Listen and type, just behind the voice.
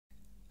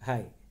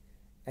Hi,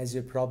 as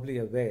you're probably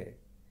aware,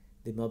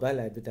 the mobile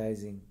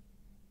advertising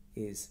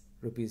is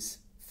rupees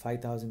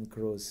 5,000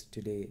 crores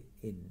today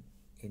in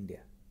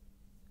India.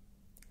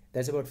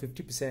 That's about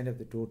 50% of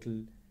the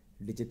total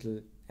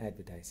digital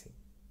advertising,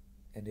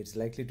 and it's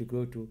likely to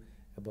grow to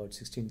about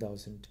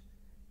 16,000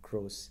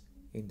 crores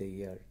in the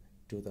year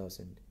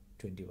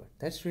 2021.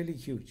 That's really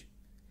huge.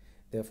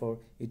 Therefore,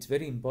 it's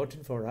very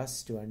important for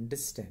us to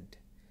understand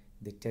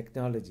the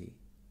technology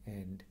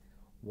and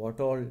what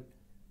all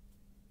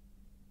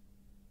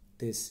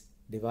this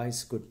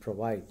device could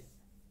provide,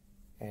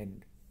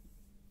 and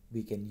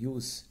we can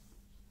use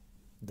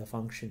the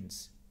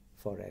functions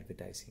for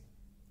advertising.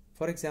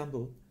 For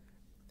example,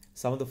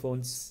 some of the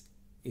phones,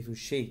 if you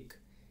shake,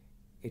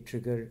 it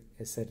trigger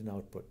a certain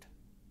output.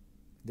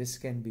 This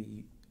can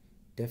be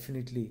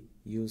definitely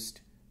used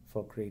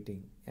for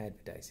creating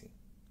advertising.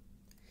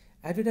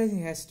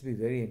 Advertising has to be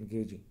very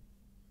engaging,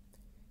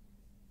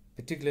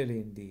 particularly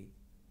in the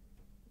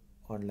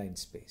online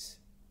space.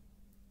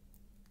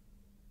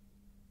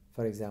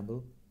 For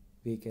example,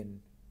 we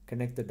can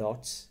connect the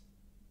dots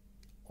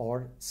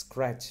or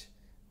scratch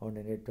on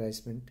an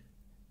advertisement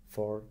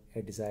for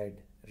a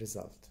desired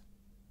result.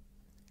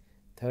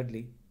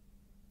 Thirdly,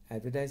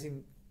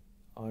 advertising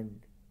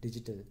on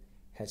digital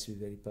has to be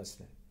very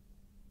personal.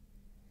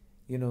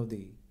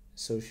 The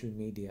social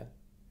media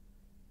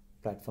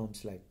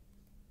platforms like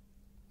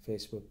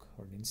Facebook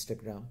or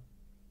Instagram,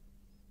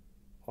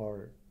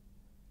 or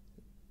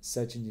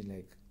search engine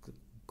like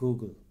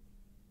Google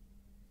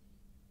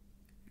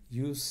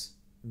use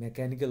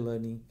mechanical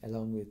learning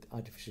along with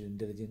artificial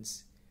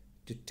intelligence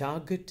to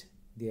target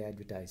the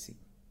advertising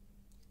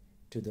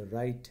to the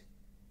right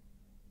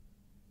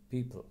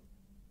people.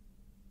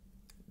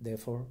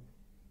 Therefore,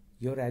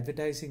 your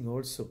advertising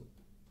also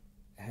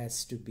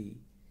has to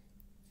be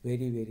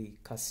very, very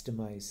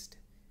customized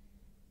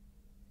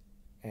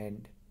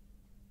and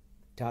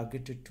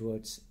targeted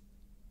towards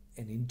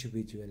an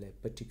individual, a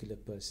particular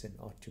person,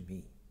 or to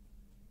me.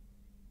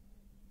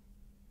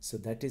 So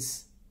that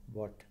is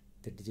what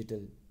the digital,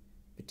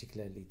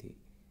 particularly the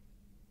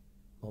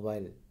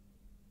mobile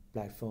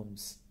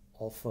platforms,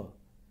 offer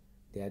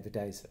the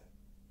advertiser.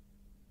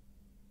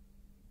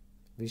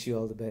 Wish you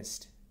all the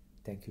best.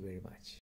 Thank you very much.